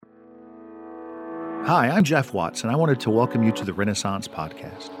Hi, I'm Jeff Watts, and I wanted to welcome you to the Renaissance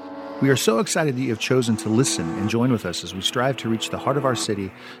Podcast. We are so excited that you have chosen to listen and join with us as we strive to reach the heart of our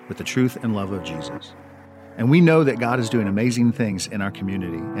city with the truth and love of Jesus. And we know that God is doing amazing things in our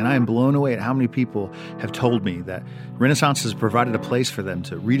community, and I am blown away at how many people have told me that Renaissance has provided a place for them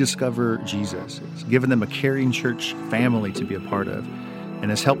to rediscover Jesus. It's given them a caring church family to be a part of,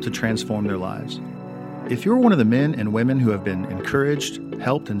 and has helped to transform their lives. If you're one of the men and women who have been encouraged,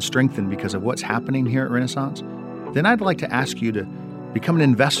 helped, and strengthened because of what's happening here at Renaissance, then I'd like to ask you to become an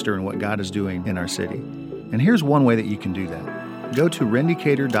investor in what God is doing in our city. And here's one way that you can do that. Go to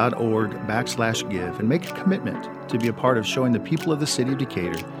rendecatur.org/give and make a commitment to be a part of showing the people of the city of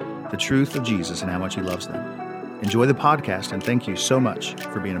Decatur the truth of Jesus and how much he loves them. Enjoy the podcast, and thank you so much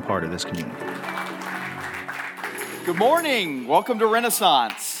for being a part of this community. Good morning. Welcome to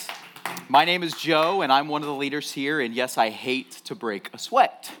Renaissance. My name is Joe, and I'm one of the leaders here, and yes, I hate to break a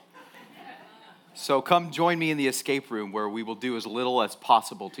sweat. So come join me in the escape room where we will do as little as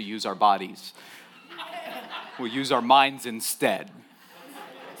possible to use our bodies. We'll use our minds instead.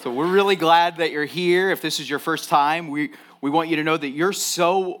 So we're really glad that you're here. If this is your first time, we want you to know that you're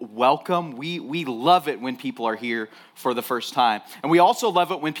so welcome. We love it when people are here for the first time. And we also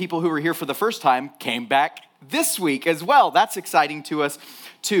love it when people who were here for the first time came back this week as well. That's exciting to us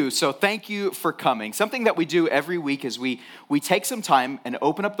too. So thank you for coming. Something that we do every week is we take some time and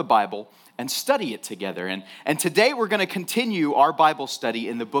open up the Bible and study it together. And today we're going to continue our Bible study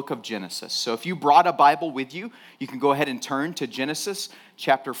in the book of Genesis. So if you brought a Bible with you, you can go ahead and turn to Genesis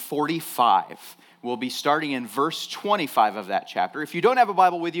chapter 45. We'll be starting in verse 25 of that chapter. If you don't have a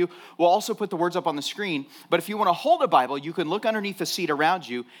Bible with you, we'll also put the words up on the screen. But if you want to hold a Bible, you can look underneath the seat around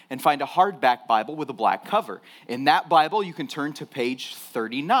you and find a hardback Bible with a black cover. In that Bible, you can turn to page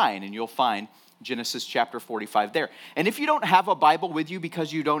 39, and you'll find Genesis chapter 45 there. And if you don't have a Bible with you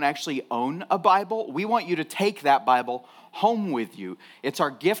because you don't actually own a Bible, we want you to take that Bible home with you. It's our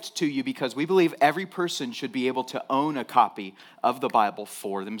gift to you because we believe every person should be able to own a copy of the Bible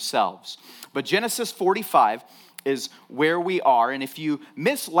for themselves. But Genesis 45 is where we are. And if you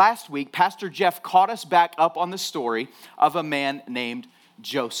missed last week, Pastor Jeff caught us back up on the story of a man named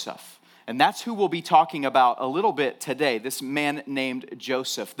Joseph. And that's who we'll be talking about a little bit today, this man named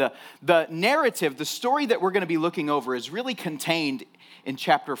Joseph. The narrative, the story that we're going to be looking over is really contained in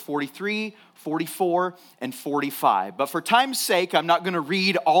chapter 43, 44, and 45. But for time's sake, I'm not going to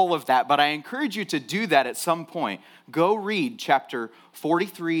read all of that, but I encourage you to do that at some point. Go read chapter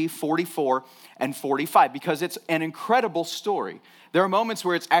 43, 44, and 45 because it's an incredible story. There are moments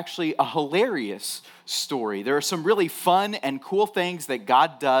where it's actually a hilarious story. There are some really fun and cool things that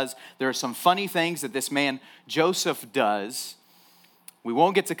God does. There are some funny things that this man Joseph does. We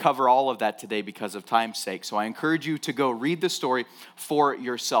won't get to cover all of that today because of time's sake, so I encourage you to go read the story for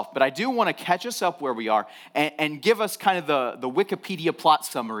yourself. But I do want to catch us up where we are and give us kind of the Wikipedia plot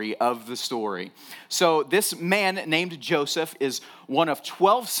summary of the story. So this man named Joseph is one of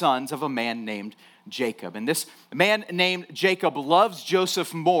 12 sons of a man named Jacob. And this man named Jacob loves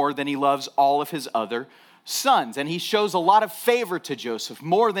Joseph more than he loves all of his other sons. And he shows a lot of favor to Joseph,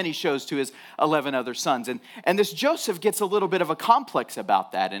 more than he shows to his 11 other sons. And this Joseph gets a little bit of a complex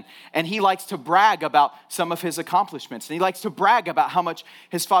about that. And he likes to brag about some of his accomplishments. And he likes to brag about how much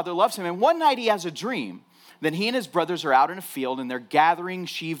his father loves him. And one night he has a dream. Then he and his brothers are out in a field and they're gathering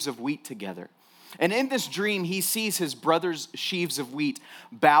sheaves of wheat together. And in this dream, he sees his brother's sheaves of wheat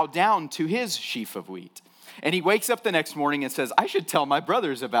bow down to his sheaf of wheat. And he wakes up the next morning and says, I should tell my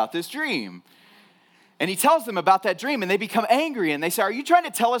brothers about this dream. And he tells them about that dream, and they become angry, and they say, are you trying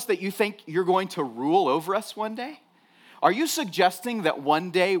to tell us that you think you're going to rule over us one day? Are you suggesting that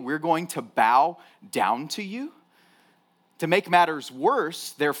one day we're going to bow down to you? To make matters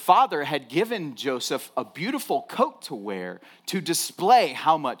worse, their father had given Joseph a beautiful coat to wear to display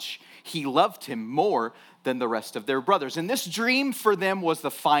how much he loved him more than the rest of their brothers. And this dream for them was the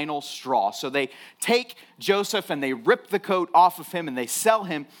final straw. So they take Joseph and they rip the coat off of him and they sell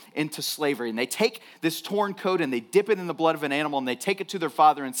him into slavery. And they take this torn coat and they dip it in the blood of an animal and they take it to their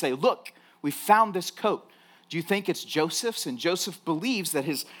father and say, look, we found this coat. Do you think it's Joseph's? And Jacob believes that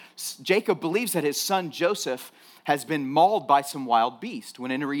his son Joseph has been mauled by some wild beast, when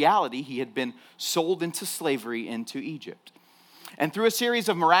in reality he had been sold into slavery into Egypt. And through a series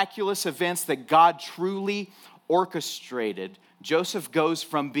of miraculous events that God truly orchestrated, Joseph goes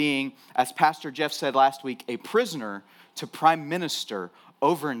from being, as Pastor Jeff said last week, a prisoner to prime minister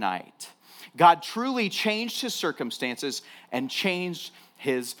overnight. God truly changed his circumstances and changed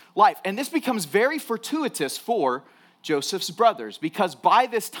his life. And this becomes very fortuitous for Joseph's brothers, because by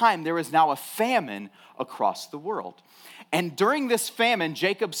this time there is now a famine across the world. And during this famine,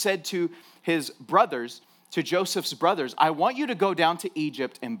 Jacob said to his brothers, to Joseph's brothers, I want you to go down to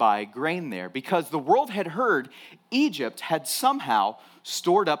Egypt and buy grain there, because the world had heard Egypt had somehow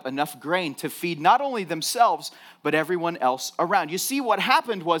stored up enough grain to feed not only themselves, but everyone else around. You see, what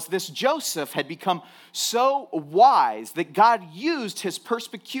happened was this Joseph had become so wise that God used his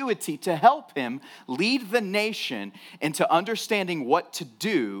perspicuity to help him lead the nation into understanding what to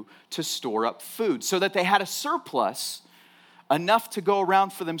do to store up food, so that they had a surplus, enough to go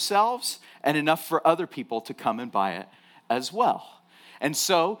around for themselves and enough for other people to come and buy it as well. And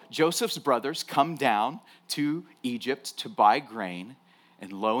so Joseph's brothers come down to Egypt to buy grain,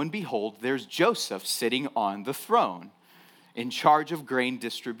 and lo and behold, there's Joseph sitting on the throne in charge of grain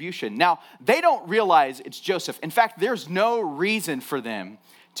distribution. Now, they don't realize it's Joseph. In fact, there's no reason for them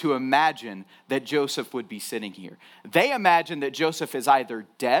to imagine that Joseph would be sitting here. They imagine that Joseph is either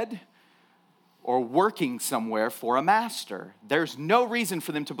dead or working somewhere for a master. There's no reason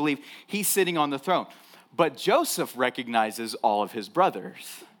for them to believe he's sitting on the throne. But Joseph recognizes all of his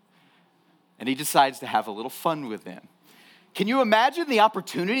brothers, and he decides to have a little fun with them. Can you imagine the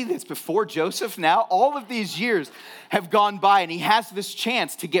opportunity that's before Joseph now? All of these years have gone by, and he has this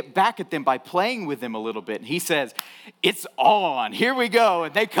chance to get back at them by playing with them a little bit. And he says, it's on, here we go.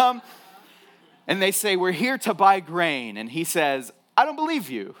 And they come and they say, we're here to buy grain. And he says, I don't believe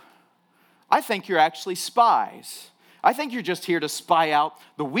you. I think you're actually spies. I think you're just here to spy out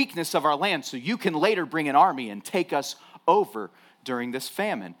the weakness of our land so you can later bring an army and take us over during this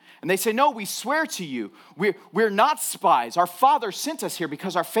famine. And they say, no, we swear to you, we're not spies. Our father sent us here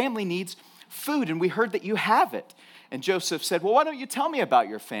because our family needs food, and we heard that you have it. And Joseph said, well, why don't you tell me about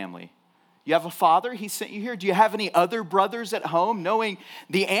your family? You have a father, he sent you here. Do you have any other brothers at home? Knowing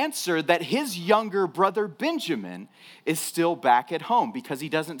the answer that his younger brother Benjamin is still back at home because he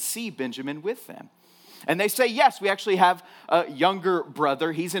doesn't see Benjamin with them. And they say, yes, we actually have a younger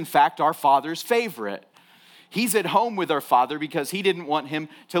brother. He's in fact our father's favorite. He's at home with our father because he didn't want him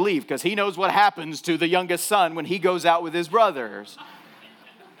to leave, because he knows what happens to the youngest son when he goes out with his brothers.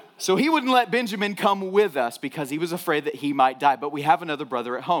 So he wouldn't let Benjamin come with us because he was afraid that he might die. But we have another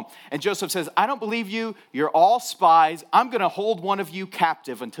brother at home. And Joseph says, I don't believe you. You're all spies. I'm going to hold one of you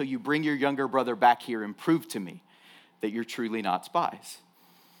captive until you bring your younger brother back here and prove to me that you're truly not spies.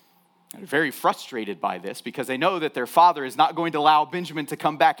 They're very frustrated by this because they know that their father is not going to allow Benjamin to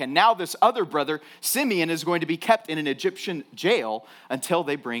come back. And now this other brother, Simeon, is going to be kept in an Egyptian jail until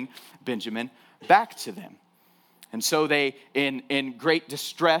they bring Benjamin back to them. And so they, in great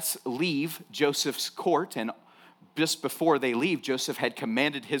distress, leave Joseph's court. And just before they leave, Joseph had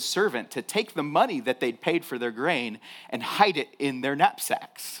commanded his servant to take the money that they'd paid for their grain and hide it in their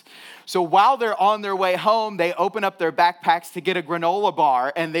knapsacks. So while they're on their way home, they open up their backpacks to get a granola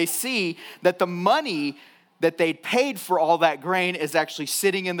bar, and they see that the money that they'd paid for all that grain is actually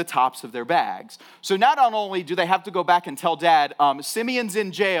sitting in the tops of their bags. So not only do they have to go back and tell Dad, Simeon's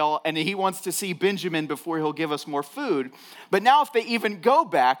in jail and he wants to see Benjamin before he'll give us more food, but now if they even go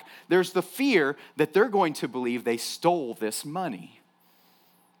back, there's the fear that they're going to believe they stole this money.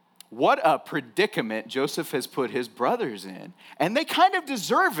 What a predicament Joseph has put his brothers in. And they kind of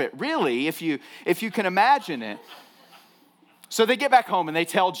deserve it, really, if you can imagine it. So they get back home and they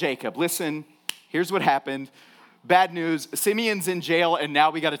tell Jacob, listen, here's what happened. Bad news, Simeon's in jail, and now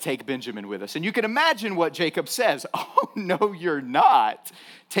we got to take Benjamin with us. And you can imagine what Jacob says. Oh, no, you're not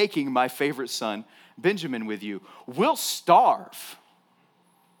taking my favorite son, Benjamin, with you. We'll starve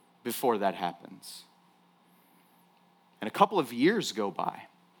before that happens. And a couple of years go by.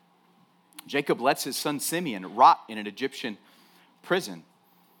 Jacob lets his son Simeon rot in an Egyptian prison.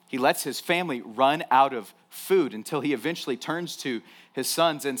 He lets his family run out of food until he eventually turns to his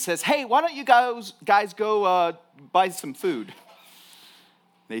sons and says, hey, why don't you guys go buy some food?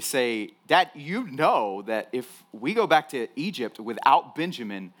 They say, Dad, you know that if we go back to Egypt without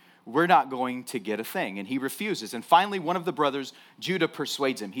Benjamin, we're not going to get a thing. And he refuses. And finally, one of the brothers, Judah,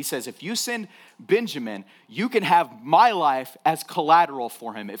 persuades him. He says, if you send Benjamin, you can have my life as collateral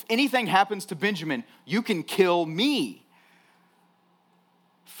for him. If anything happens to Benjamin, you can kill me.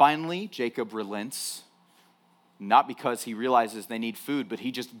 Finally, Jacob relents, not because he realizes they need food, but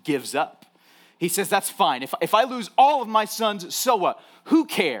he just gives up. He says, that's fine. If I lose all of my sons, so what? Who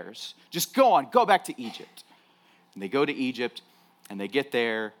cares? Just go back to Egypt. And they go to Egypt, and they get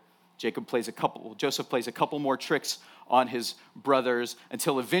there. Joseph plays a couple more tricks on his brothers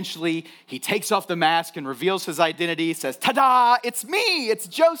until eventually he takes off the mask and reveals his identity, says, ta-da, it's me, it's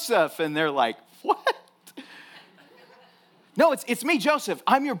Joseph. And they're like, what? No, it's me, Joseph.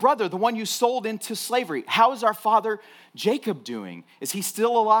 I'm your brother, the one you sold into slavery. How is our father Jacob doing? Is he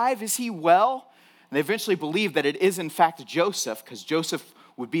still alive? Is he well? And they eventually believe that it is in fact Joseph, because Joseph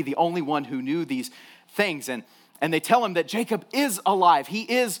would be the only one who knew these things. And they tell him that Jacob is alive. He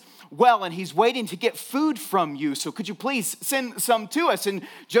is well, and he's waiting to get food from you. So could you please send some to us? And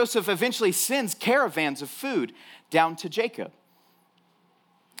Joseph eventually sends caravans of food down to Jacob.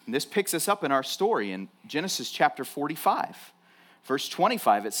 And this picks us up in our story in Genesis chapter 45. Verse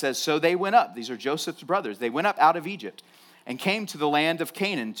 25, it says, so they went up. These are Joseph's brothers. They went up out of Egypt and came to the land of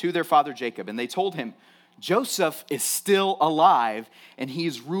Canaan to their father Jacob. And they told him, Joseph is still alive, and he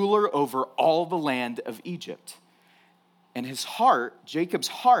is ruler over all the land of Egypt. And his heart, Jacob's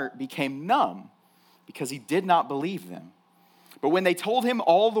heart, became numb because he did not believe them. But when they told him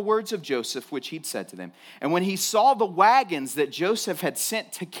all the words of Joseph, which he'd said to them, and when he saw the wagons that Joseph had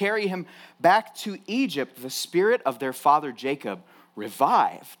sent to carry him back to Egypt, the spirit of their father Jacob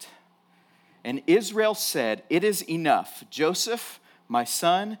revived. And Israel said, it is enough. Joseph, my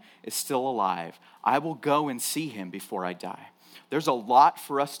son, is still alive. I will go and see him before I die. There's a lot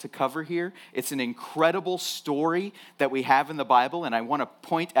for us to cover here. It's an incredible story that we have in the Bible, and I want to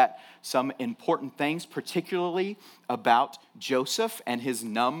point at some important things, particularly about Joseph and his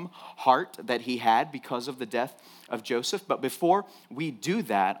numb heart that he had because of the death of Joseph. But before we do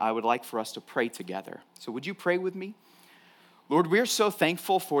that, I would like for us to pray together. So would you pray with me? Lord, we're so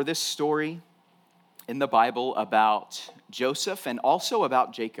thankful for this story in the Bible about Joseph and also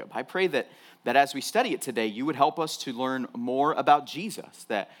about Jacob. I pray that as we study it today, you would help us to learn more about Jesus,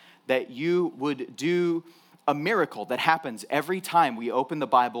 that you would do a miracle that happens every time we open the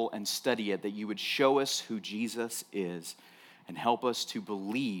Bible and study it, that you would show us who Jesus is and help us to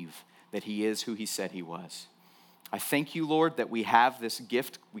believe that he is who he said he was. I thank you, Lord, that we have this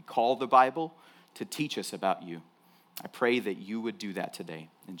gift we call the Bible to teach us about you. I pray that you would do that today.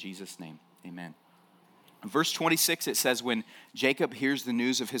 In Jesus' name, amen. In verse 26, it says, when Jacob hears the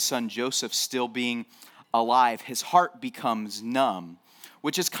news of his son Joseph still being alive, his heart becomes numb,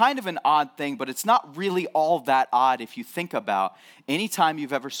 which is kind of an odd thing, but it's not really all that odd if you think about any time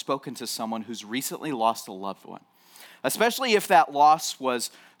you've ever spoken to someone who's recently lost a loved one, especially if that loss was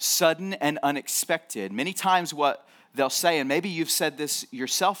sudden and unexpected. Many times what they'll say, and maybe you've said this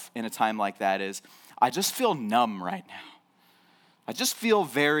yourself in a time like that, is, I just feel numb right now. I just feel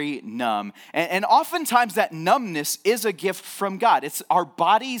very numb. And oftentimes that numbness is a gift from God. It's our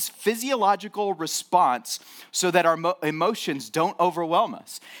body's physiological response so that our emotions don't overwhelm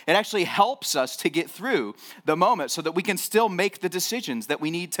us. It actually helps us to get through the moment so that we can still make the decisions that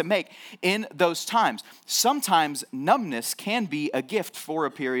we need to make in those times. Sometimes numbness can be a gift for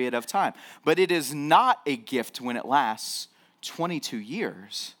a period of time, but it is not a gift when it lasts 22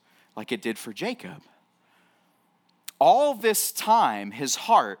 years like it did for Jacob. All this time, his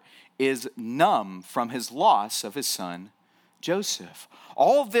heart is numb from his loss of his son, Joseph.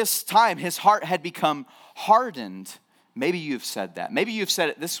 All this time, his heart had become hardened. Maybe you've said that. Maybe you've said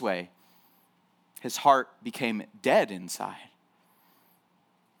it this way. His heart became dead inside.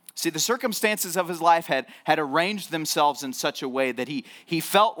 See, the circumstances of his life had arranged themselves in such a way that he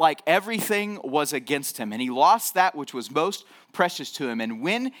felt like everything was against him, and he lost that which was most precious to him. And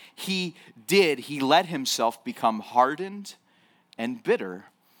when he did, he let himself become hardened and bitter.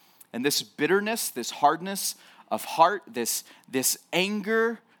 And this bitterness, this hardness of heart, this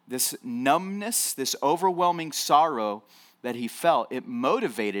anger, this numbness, this overwhelming sorrow that he felt, it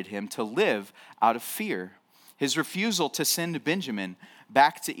motivated him to live out of fear. His refusal to send Benjamin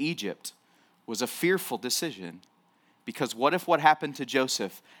back to Egypt was a fearful decision, because what if what happened to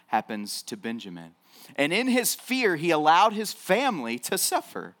Joseph happens to Benjamin? And in his fear, he allowed his family to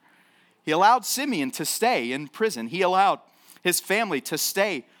suffer. He allowed Simeon to stay in prison. He allowed his family to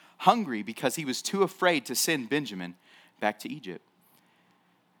stay hungry because he was too afraid to send Benjamin back to Egypt.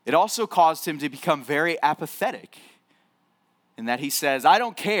 It also caused him to become very apathetic, in that he says, I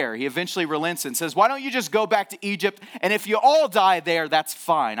don't care. He eventually relents and says, why don't you just go back to Egypt? And if you all die there, that's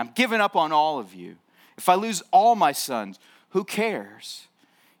fine. I'm giving up on all of you. If I lose all my sons, who cares?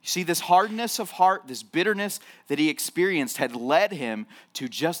 You see, this hardness of heart, this bitterness that he experienced had led him to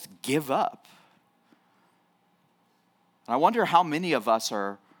just give up. And I wonder how many of us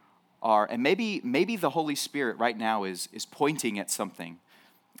are and maybe the Holy Spirit right now is pointing at something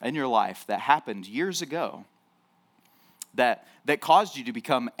in your life that happened years ago, that caused you to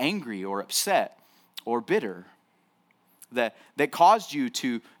become angry or upset or bitter, that caused you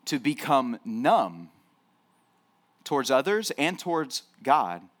to become numb towards others and towards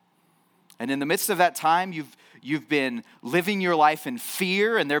God. And in the midst of that time, you've been living your life in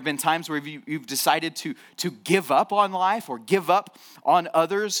fear, and there have been times where you've decided to give up on life or give up on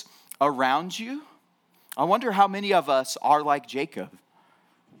others around you. I wonder how many of us are like Jacob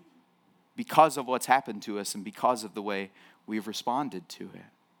because of what's happened to us and because of the way we've responded to it.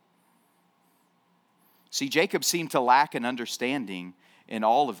 See, Jacob seemed to lack an understanding in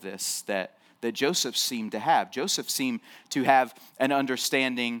all of this that Joseph seemed to have. Joseph seemed to have an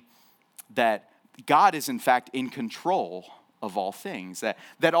understanding that God is in fact in control of all things.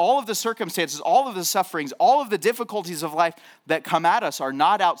 That all of the circumstances, all of the sufferings, all of the difficulties of life that come at us are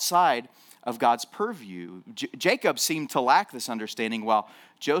not outside of God's purview. Jacob seemed to lack this understanding while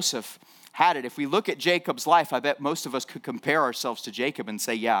Joseph had it. If we look at Jacob's life, I bet most of us could compare ourselves to Jacob and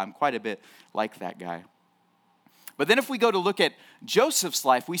say, yeah, I'm quite a bit like that guy. But then if we go to look at Joseph's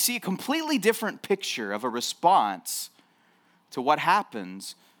life, we see a completely different picture of a response to what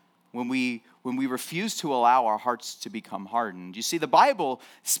happens when we refuse to allow our hearts to become hardened. You see, the Bible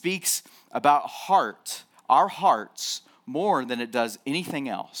speaks about our hearts, more than it does anything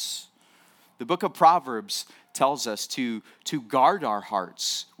else. The book of Proverbs tells us to guard our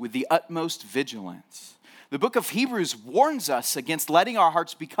hearts with the utmost vigilance. The book of Hebrews warns us against letting our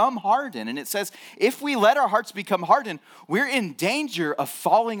hearts become hardened. And it says, if we let our hearts become hardened, we're in danger of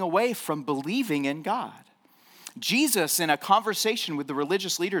falling away from believing in God. Jesus, in a conversation with the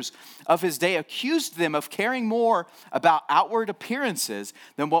religious leaders of his day, accused them of caring more about outward appearances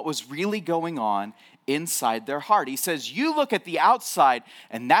than what was really going on inside their heart. He says, you look at the outside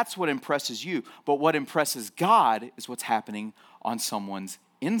and that's what impresses you, but what impresses God is what's happening on someone's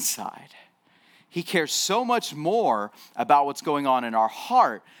inside. He cares so much more about what's going on in our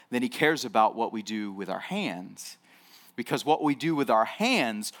heart than he cares about what we do with our hands. Because what we do with our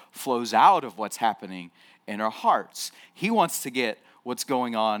hands flows out of what's happening in our hearts. He wants to get what's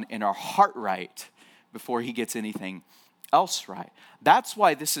going on in our heart right before he gets anything else right. That's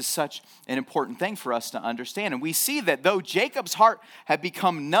why this is such an important thing for us to understand. And we see that though Jacob's heart had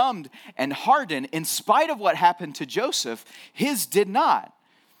become numbed and hardened, in spite of what happened to Joseph, his did not.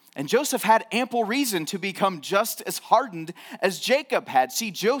 And Joseph had ample reason to become just as hardened as Jacob had. See,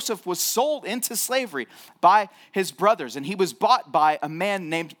 Joseph was sold into slavery by his brothers, and he was bought by a man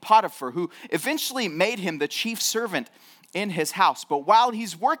named Potiphar, who eventually made him the chief servant in his house. But while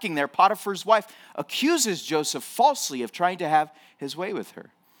he's working there, Potiphar's wife accuses Joseph falsely of trying to have his way with her.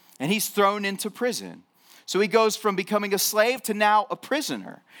 And he's thrown into prison. So he goes from becoming a slave to now a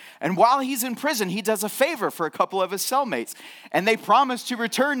prisoner. And while he's in prison, he does a favor for a couple of his cellmates. And they promise to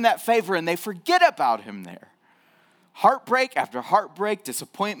return that favor, and they forget about him there. Heartbreak after heartbreak,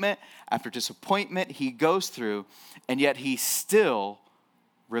 disappointment after disappointment he goes through, and yet he still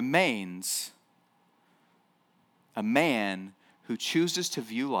remains a man who chooses to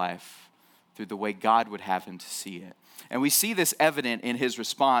view life through the way God would have him to see it. And we see this evident in his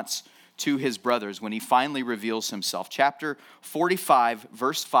response to his brothers when he finally reveals himself. Chapter 45,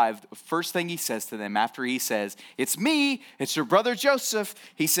 verse 5, the first thing he says to them after he says, it's me, it's your brother Joseph.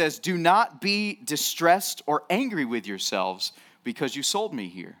 He says, do not be distressed or angry with yourselves because you sold me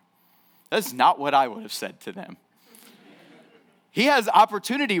here. That's not what I would have said to them. He has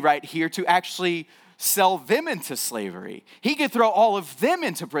opportunity right here to actually sell them into slavery. He could throw all of them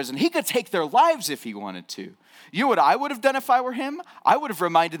into prison. He could take their lives if he wanted to. You know what I would have done if I were him? I would have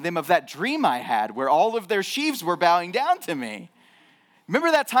reminded them of that dream I had where all of their sheaves were bowing down to me.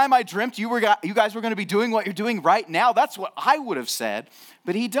 Remember that time I dreamt you guys were going to be doing what you're doing right now? That's what I would have said,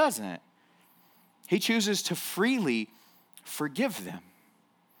 but he doesn't. He chooses to freely forgive them.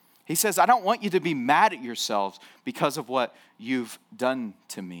 He says, I don't want you to be mad at yourselves because of what you've done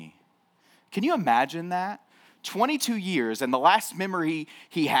to me. Can you imagine that? 22 years, and the last memory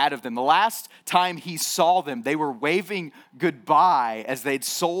he had of them, the last time he saw them, they were waving goodbye as they'd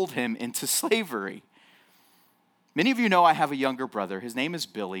sold him into slavery. Many of you know I have a younger brother. His name is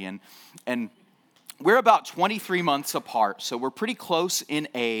Billy, and we're about 23 months apart, so we're pretty close in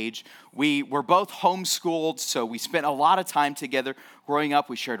age. We were both homeschooled, so we spent a lot of time together growing up.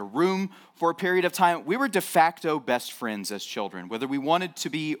 We shared a room for a period of time. We were de facto best friends as children, whether we wanted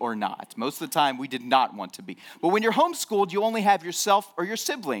to be or not. Most of the time, we did not want to be. But when you're homeschooled, you only have yourself or your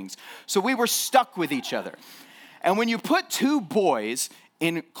siblings. So we were stuck with each other. And when you put two boys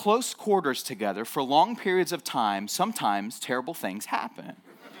in close quarters together for long periods of time, sometimes terrible things happen.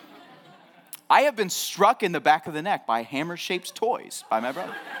 I have been struck in the back of the neck by hammer-shaped toys by my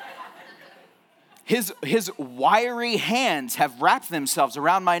brother. His wiry hands have wrapped themselves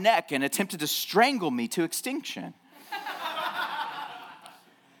around my neck and attempted to strangle me to extinction.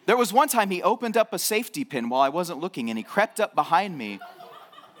 There was one time he opened up a safety pin while I wasn't looking, and he crept up behind me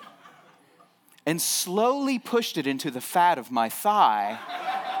and slowly pushed it into the fat of my thigh.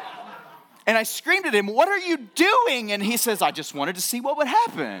 And I screamed at him, "What are you doing?" And he says, "I just wanted to see what would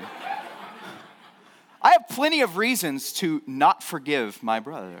happen." I have plenty of reasons to not forgive my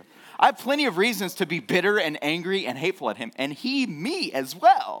brother. I have plenty of reasons to be bitter and angry and hateful at him, and he, me as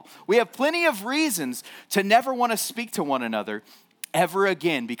well. We have plenty of reasons to never want to speak to one another ever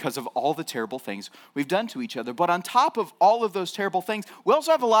again because of all the terrible things we've done to each other. But on top of all of those terrible things, we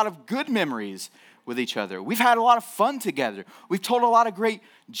also have a lot of good memories with each other. We've had a lot of fun together. We've told a lot of great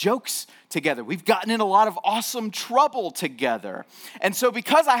jokes together. We've gotten in a lot of awesome trouble together. And so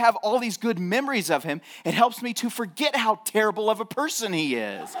because I have all these good memories of him, it helps me to forget how terrible of a person he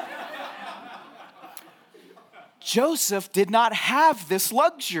is. Joseph did not have this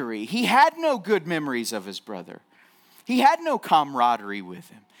luxury. He had no good memories of his brother. He had no camaraderie with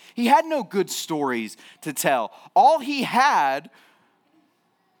him. He had no good stories to tell. All he had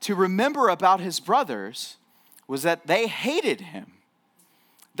to remember about his brothers was that they hated him.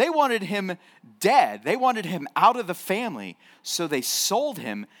 They wanted him dead. They wanted him out of the family. So they sold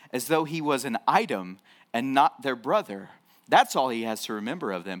him as though he was an item and not their brother. That's all he has to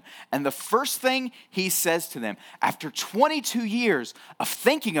remember of them. And the first thing he says to them, after 22 years of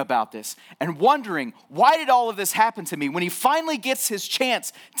thinking about this and wondering, why did all of this happen to me? When he finally gets his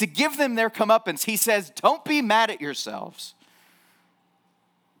chance to give them their comeuppance, he says, "Don't be mad at yourselves.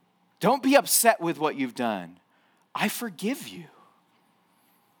 Don't be upset with what you've done. I forgive you."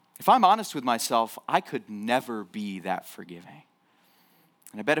 If I'm honest with myself, I could never be that forgiving.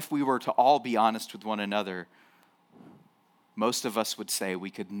 And I bet if we were to all be honest with one another, most of us would say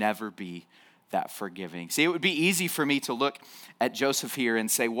we could never be that forgiving. See, it would be easy for me to look at Joseph here and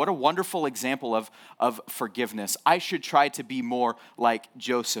say, what a wonderful example of forgiveness. I should try to be more like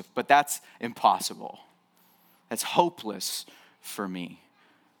Joseph, but that's impossible. That's hopeless for me.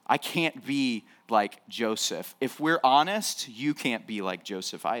 I can't be like Joseph. If we're honest, you can't be like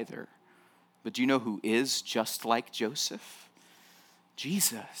Joseph either. But do you know who is just like Joseph?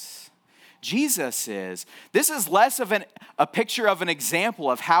 Jesus. Jesus is. This is less of a picture of an example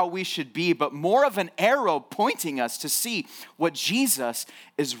of how we should be, but more of an arrow pointing us to see what Jesus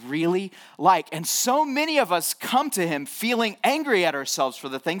is really like. And so many of us come to him feeling angry at ourselves for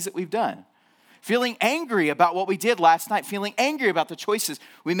the things that we've done. Feeling angry about what we did last night, feeling angry about the choices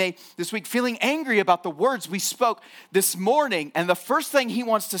we made this week, feeling angry about the words we spoke this morning. And the first thing he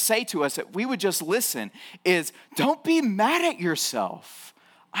wants to say to us, if we would just listen, is don't be mad at yourself.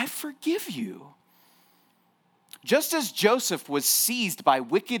 I forgive you. Just as Joseph was seized by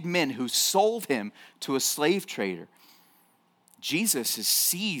wicked men who sold him to a slave trader, Jesus is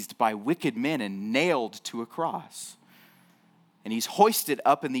seized by wicked men and nailed to a cross. And he's hoisted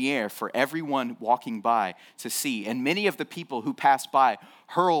up in the air for everyone walking by to see. And many of the people who pass by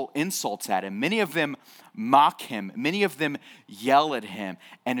hurl insults at him. Many of them mock him. Many of them yell at him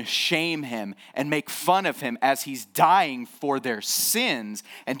and shame him and make fun of him as he's dying for their sins.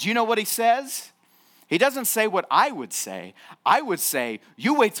 And do you know what he says? He doesn't say what I would say. I would say,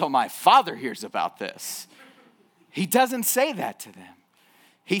 you wait till my Father hears about this. He doesn't say that to them.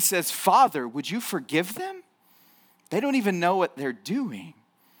 He says, Father, would you forgive them? They don't even know what they're doing.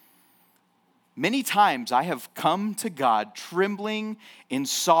 Many times I have come to God trembling in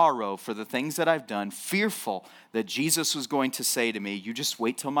sorrow for the things that I've done, fearful that Jesus was going to say to me, you just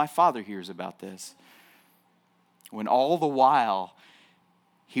wait till my Father hears about this. When all the while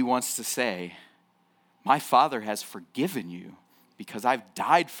he wants to say, my Father has forgiven you because I've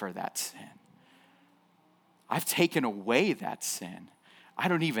died for that sin. I've taken away that sin. I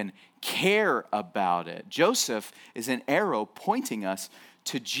don't even care about it. Joseph is an arrow pointing us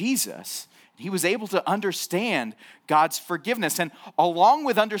to Jesus. He was able to understand God's forgiveness. And along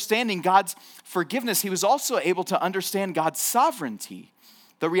with understanding God's forgiveness, he was also able to understand God's sovereignty.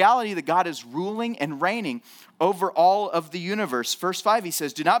 The reality that God is ruling and reigning over all of the universe. Verse 5, he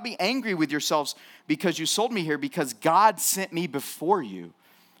says, do not be angry with yourselves because you sold me here, because God sent me before you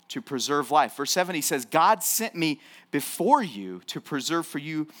to preserve life. Verse 7, he says, God sent me before you to preserve for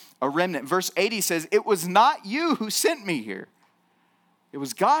you a remnant. Verse 8, he says, it was not you who sent me here. It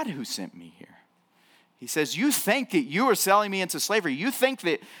was God who sent me here. He says, you think that you are selling me into slavery. You think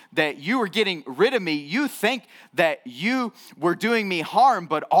that you were getting rid of me. You think that you were doing me harm,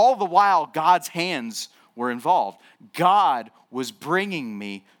 but all the while God's hands were involved. God was bringing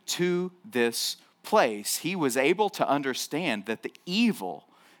me to this place. He was able to understand that the evil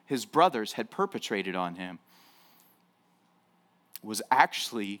his brothers had perpetrated on him was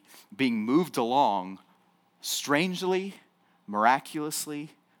actually being moved along strangely, miraculously,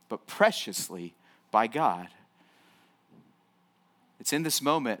 but preciously by God. It's in this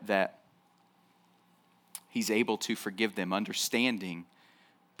moment that he's able to forgive them, understanding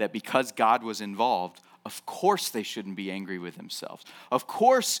that because God was involved, of course they shouldn't be angry with themselves. Of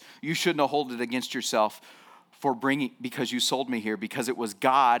course you shouldn't hold it against yourself because you sold me here, because it was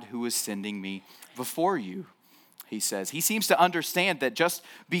God who was sending me before you, he says. He seems to understand that just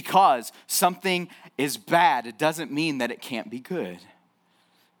because something is bad, it doesn't mean that it can't be good.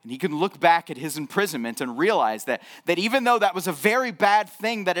 And he can look back at his imprisonment and realize that even though that was a very bad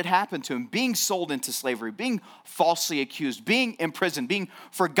thing that had happened to him, being sold into slavery, being falsely accused, being imprisoned, being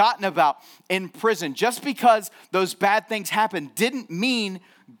forgotten about in prison, just because those bad things happened didn't mean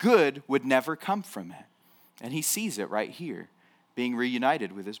good would never come from it. And he sees it right here, being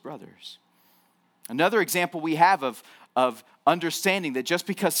reunited with his brothers. Another example we have of understanding that just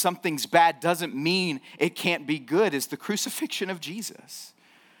because something's bad doesn't mean it can't be good is the crucifixion of Jesus.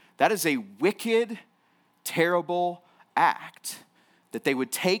 That is a wicked, terrible act, that they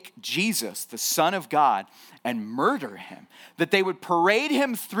would take Jesus, the Son of God, and murder him, that they would parade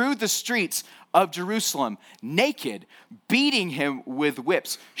him through the streets of Jerusalem naked, beating him with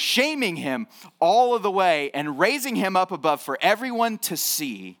whips, shaming him all of the way, and raising him up above for everyone to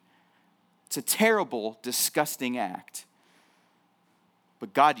see. It's a terrible, disgusting act.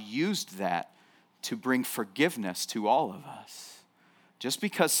 But God used that to bring forgiveness to all of us. Just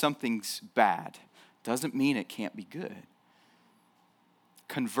because something's bad doesn't mean it can't be good.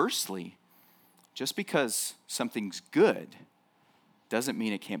 Conversely, just because something's good doesn't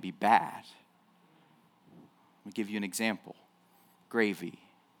mean it can't be bad. Let me give you an example. Gravy.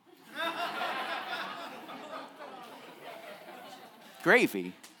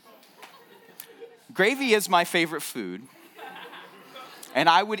 Gravy. Gravy is my favorite food, and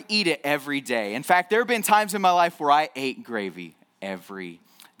I would eat it every day. In fact, there have been times in my life where I ate gravy every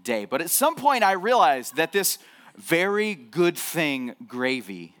day. But at some point, I realized that this very good thing,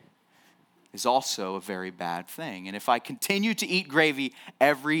 gravy, is also a very bad thing. And if I continue to eat gravy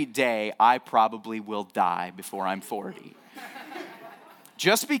every day, I probably will die before I'm 40.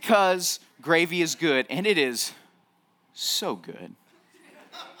 Just because gravy is good, and it is so good,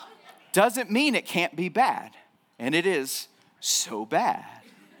 doesn't mean it can't be bad. And it is so bad.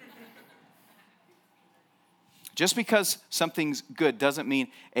 Just because something's good doesn't mean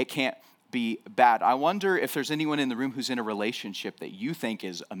it can't be bad. I wonder if there's anyone in the room who's in a relationship that you think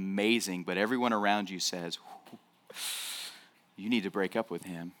is amazing, but everyone around you says, you need to break up with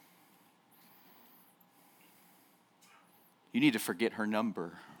him. You need to forget her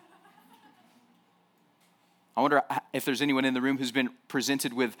number. I wonder if there's anyone in the room who's been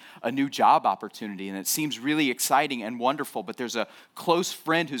presented with a new job opportunity and it seems really exciting and wonderful, but there's a close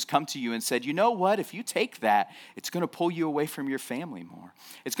friend who's come to you and said, you know what, if you take that, it's going to pull you away from your family more.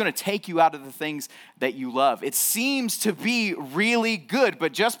 It's going to take you out of the things that you love. It seems to be really good,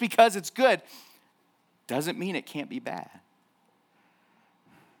 but just because it's good doesn't mean it can't be bad.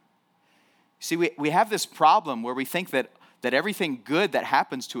 See, we have this problem where we think that everything good that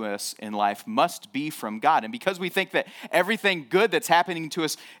happens to us in life must be from God. And because we think that everything good that's happening to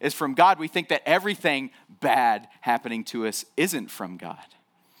us is from God, we think that everything bad happening to us isn't from God.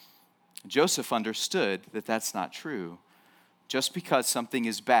 Joseph understood that that's not true. Just because something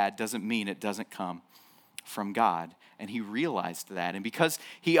is bad doesn't mean it doesn't come from God. And he realized that. And because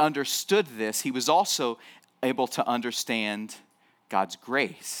he understood this, he was also able to understand God's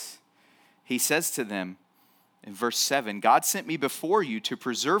grace. He says to them, in verse 7, God sent me before you to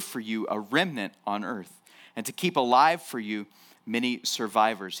preserve for you a remnant on earth and to keep alive for you many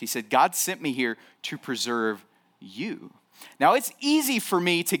survivors. He said, God sent me here to preserve you. Now, it's easy for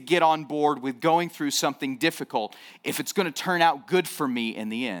me to get on board with going through something difficult if it's going to turn out good for me in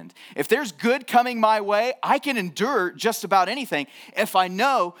the end. If there's good coming my way, I can endure just about anything if I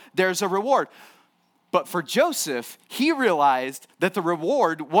know there's a reward. But for Joseph, he realized that the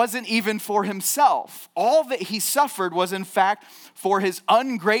reward wasn't even for himself. All that he suffered was, in fact, for his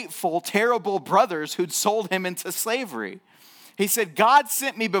ungrateful, terrible brothers who'd sold him into slavery. He said, God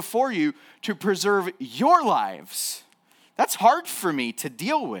sent me before you to preserve your lives. That's hard for me to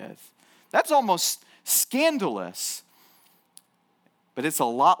deal with. That's almost scandalous. But it's a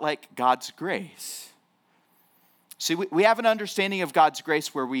lot like God's grace. See, we have an understanding of God's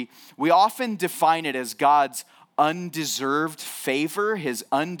grace where we often define it as God's undeserved favor, his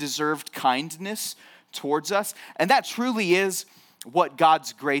undeserved kindness towards us. And that truly is what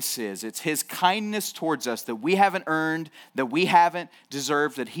God's grace is. It's his kindness towards us that we haven't earned, that we haven't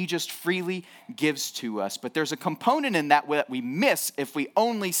deserved, that he just freely gives to us. But there's a component in that we miss if we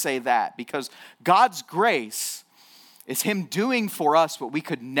only say that, because God's grace is him doing for us what we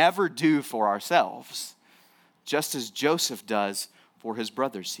could never do for ourselves, just as Joseph does for his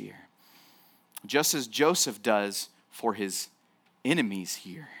brothers here. just as Joseph does for his enemies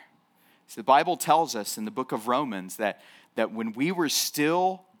here. So the Bible tells us in the book of Romans that when we were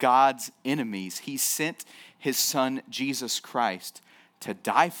still God's enemies, he sent his son Jesus Christ to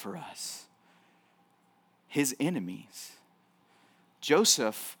die for us, his enemies.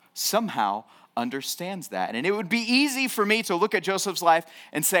 Joseph somehow understands that. And it would be easy for me to look at Joseph's life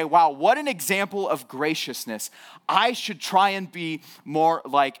and say, wow, what an example of graciousness. I should try and be more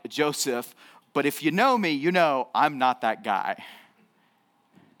like Joseph. But if you know me, you know I'm not that guy.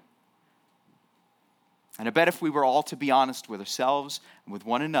 And I bet if we were all to be honest with ourselves and with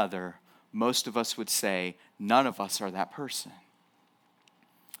one another, most of us would say, none of us are that person.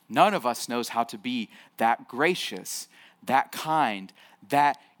 None of us knows how to be that gracious, that kind,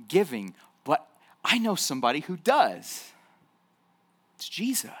 that giving. But I know somebody who does. It's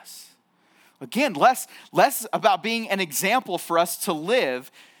Jesus. Again, less about being an example for us to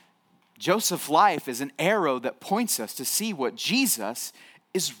live. Joseph's life is an arrow that points us to see what Jesus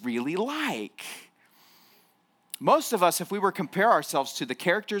is really like. Most of us, if we were to compare ourselves to the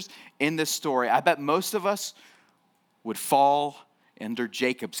characters in this story, I bet most of us would fall under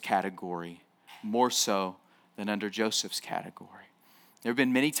Jacob's category more so than under Joseph's category. There have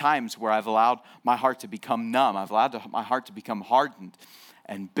been many times where I've allowed my heart to become numb. I've allowed my heart to become hardened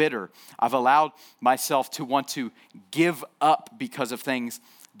and bitter. I've allowed myself to want to give up because of things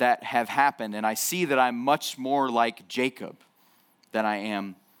that have happened. And I see that I'm much more like Jacob than I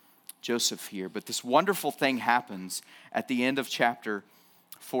am Joseph here. But this wonderful thing happens at the end of chapter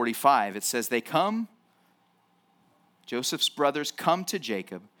 45. It says Joseph's brothers come to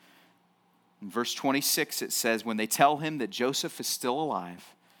Jacob. In verse 26, it says, when they tell him that Joseph is still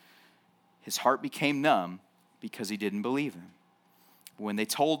alive, his heart became numb because he didn't believe him. When they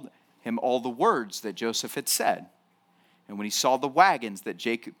told him all the words that Joseph had said, and when he saw the wagons that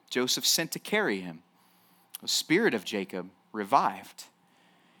Joseph sent to carry him, the spirit of Jacob revived.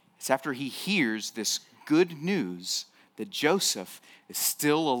 It's after he hears this good news that Joseph is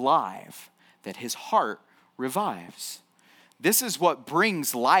still alive that his heart revives. This is what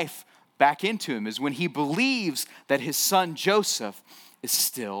brings life back into him, is when he believes that his son Joseph is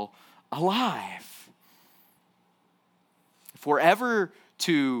still alive. If we're ever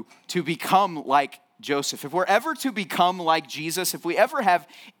to become like Joseph, if we're ever to become like Jesus, if we ever have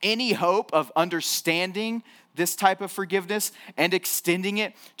any hope of understanding this type of forgiveness and extending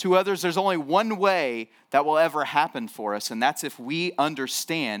it to others, there's only one way that will ever happen for us, and that's if we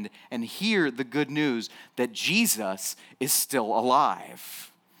understand and hear the good news that Jesus is still alive.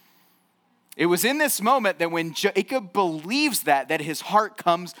 It was in this moment that when Jacob believes that his heart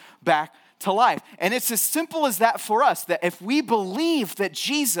comes back to life. And it's as simple as that for us, that if we believe that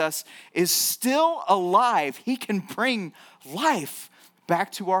Jesus is still alive, he can bring life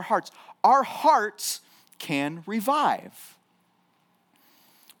back to our hearts. Our hearts can revive.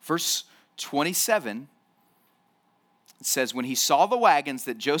 Verse 27, it says, when he saw the wagons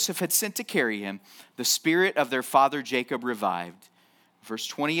that Joseph had sent to carry him, the spirit of their father Jacob revived. Verse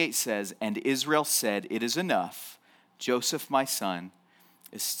 28 says, and Israel said, it is enough. Joseph, my son,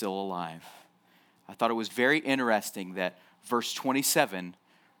 is still alive. I thought it was very interesting that verse 27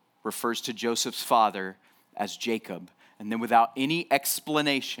 refers to Joseph's father as Jacob. And then without any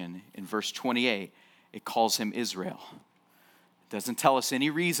explanation in verse 28, it calls him Israel. It doesn't tell us any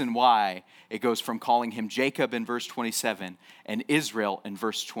reason why it goes from calling him Jacob in verse 27 and Israel in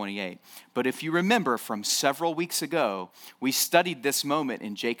verse 28. But if you remember from several weeks ago, we studied this moment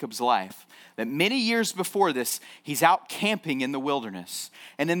in Jacob's life, that many years before this, he's out camping in the wilderness.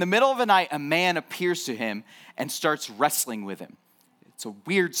 And in the middle of the night, a man appears to him and starts wrestling with him. It's a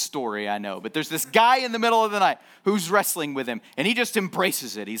weird story, I know, but there's this guy in the middle of the night who's wrestling with him, and he just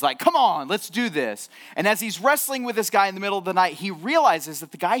embraces it. He's like, come on, let's do this. And as he's wrestling with this guy in the middle of the night, he realizes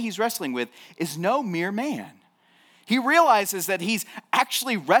that the guy he's wrestling with is no mere man. He realizes that he's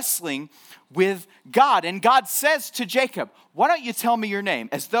actually wrestling with God. And God says to Jacob, why don't you tell me your name?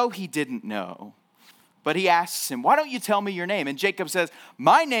 As though he didn't know. But he asks him, why don't you tell me your name? And Jacob says,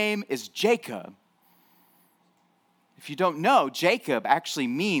 my name is Jacob. If you don't know, Jacob actually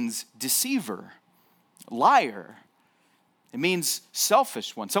means deceiver, liar. It means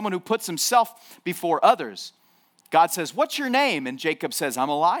selfish one, someone who puts himself before others. God says, what's your name? And Jacob says, I'm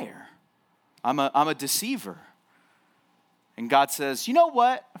a liar. I'm a deceiver. And God says, you know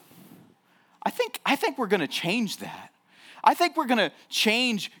what? I think we're going to change that. I think we're going to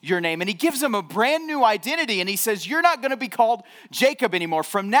change your name. And he gives him a brand new identity. And he says, you're not going to be called Jacob anymore.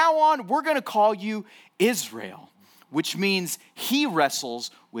 From now on, we're going to call you Israel, which means he wrestles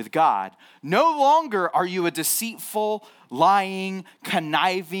with God. No longer are you a deceitful, lying,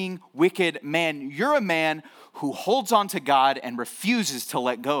 conniving, wicked man. You're a man who holds on to God and refuses to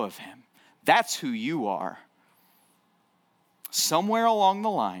let go of him. That's who you are. Somewhere along the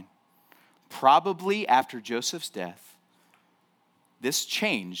line, probably after Joseph's death, this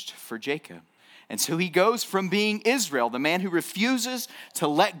changed for Jacob. And so he goes from being Israel, the man who refuses to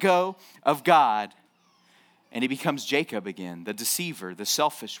let go of God, and he becomes Jacob again, the deceiver, the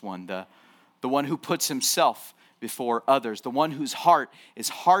selfish one, the one who puts himself before others, the one whose heart is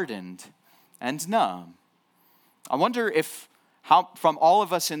hardened and numb. I wonder from all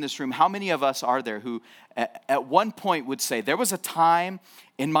of us in this room, how many of us are there who at one point would say, there was a time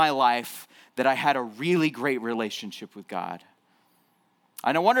in my life that I had a really great relationship with God.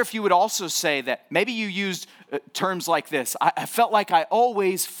 And I wonder if you would also say that maybe you used terms like this. I felt like I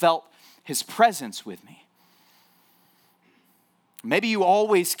always felt his presence with me. Maybe you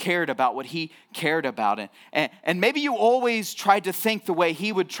always cared about what he cared about. And maybe you always tried to think the way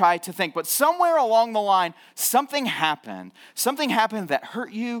he would try to think. But somewhere along the line, something happened. Something happened that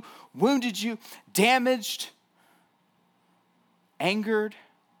hurt you, wounded you, damaged, angered,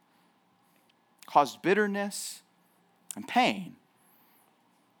 caused bitterness and pain.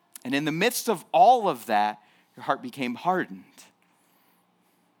 And in the midst of all of that, your heart became hardened.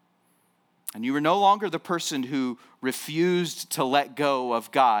 And you were no longer the person who refused to let go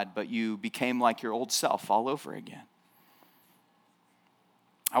of God, but you became like your old self all over again.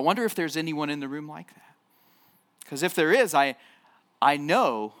 I wonder if there's anyone in the room like that. Because if there is, I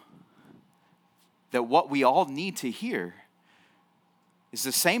know that what we all need to hear is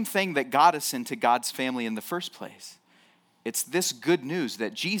the same thing that got us into God's family in the first place. It's this good news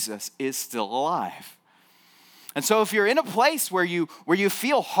that Jesus is still alive. And so if you're in a place where you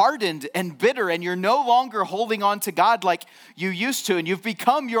feel hardened and bitter and you're no longer holding on to God like you used to and you've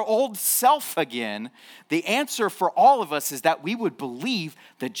become your old self again, the answer for all of us is that we would believe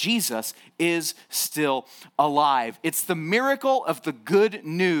that Jesus is still alive. It's the miracle of the good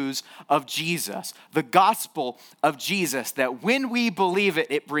news of Jesus, the gospel of Jesus, that when we believe it,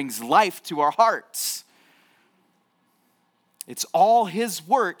 it brings life to our hearts. It's all his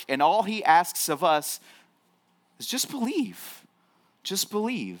work, and all he asks of us is just believe. Just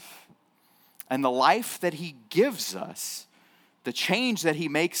believe. And the life that he gives us, the change that he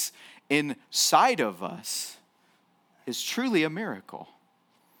makes inside of us, is truly a miracle.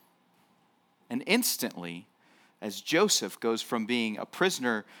 And instantly, as Joseph goes from being a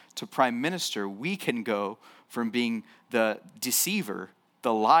prisoner to prime minister, we can go from being the deceiver,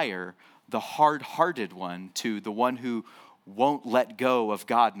 the liar, the hard-hearted one, to the one who won't let go of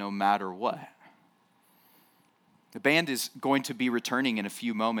God no matter what. The band is going to be returning in a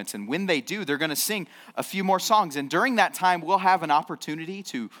few moments, and when they do, they're going to sing a few more songs. And during that time, we'll have an opportunity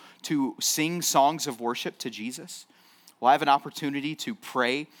to sing songs of worship to Jesus. We'll have an opportunity to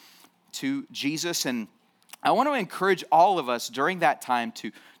pray to Jesus. And I want to encourage all of us during that time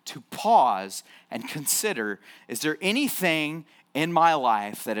to pause and consider, is there anything in my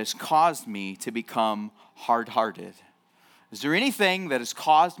life that has caused me to become hard-hearted? Is there anything that has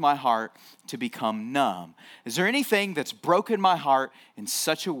caused my heart to become numb? Is there anything that's broken my heart in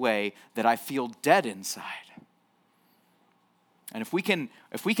such a way that I feel dead inside? And if we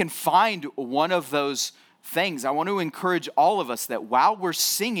can find one of those things, I want to encourage all of us that while we're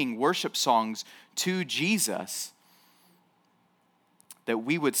singing worship songs to Jesus, that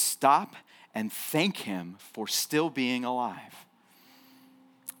we would stop and thank him for still being alive.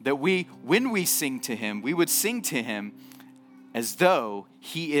 That when we sing to him, we would sing to him as though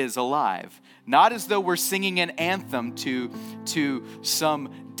he is alive. Not as though we're singing an anthem to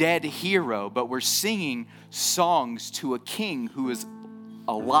some dead hero, but we're singing songs to a king who is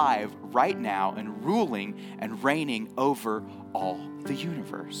alive right now and ruling and reigning over all the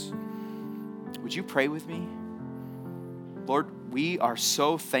universe. Would you pray with me? Lord, we are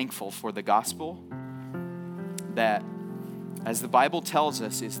so thankful for the gospel that, as the Bible tells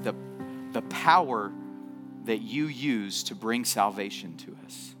us, is the power that you use to bring salvation to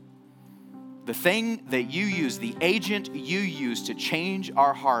us. The thing that you use, the agent you use to change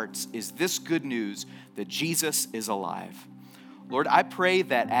our hearts is this good news that Jesus is alive. Lord, I pray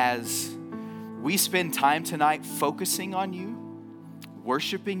that as we spend time tonight focusing on you,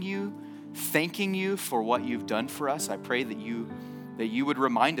 worshiping you, thanking you for what you've done for us, I pray that you would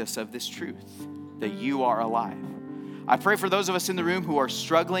remind us of this truth, that you are alive. I pray for those of us in the room who are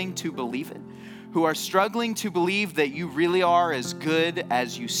struggling to believe it, who are struggling to believe that you really are as good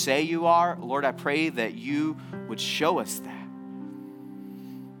as you say you are. Lord, I pray that you would show us that.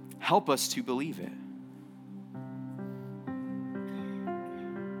 Help us to believe it.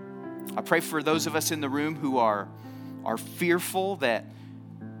 I pray for those of us in the room who are fearful that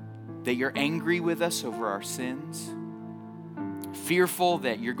you're angry with us over our sins, fearful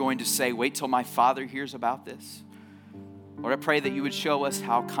that you're going to say, wait till my Father hears about this. Lord, I pray that you would show us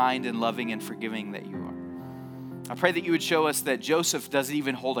how kind and loving and forgiving that you are. I pray that you would show us that Joseph doesn't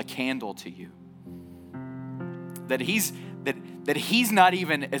even hold a candle to you, that he's not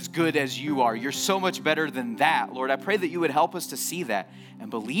even as good as you are. You're so much better than that. Lord, I pray that you would help us to see that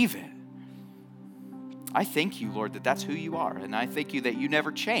and believe it. I thank you, Lord, that that's who you are. And I thank you that you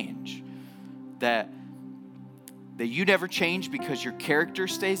never change, that you never change because your character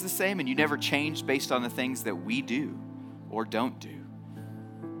stays the same, and you never change based on the things that we do or don't do.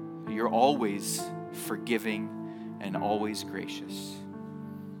 You're always forgiving and always gracious.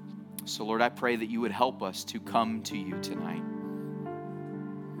 So, Lord, I pray that you would help us to come to you tonight,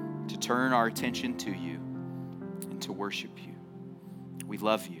 to turn our attention to you and to worship you. We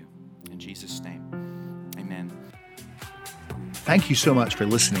love you. In Jesus' name, amen. Thank you so much for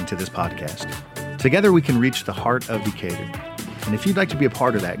listening to this podcast. Together we can reach the heart of Decatur. And if you'd like to be a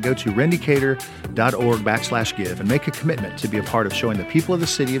part of that, go to rendecatur.org/give and make a commitment to be a part of showing the people of the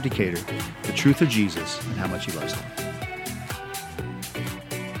city of Decatur the truth of Jesus and how much he loves them.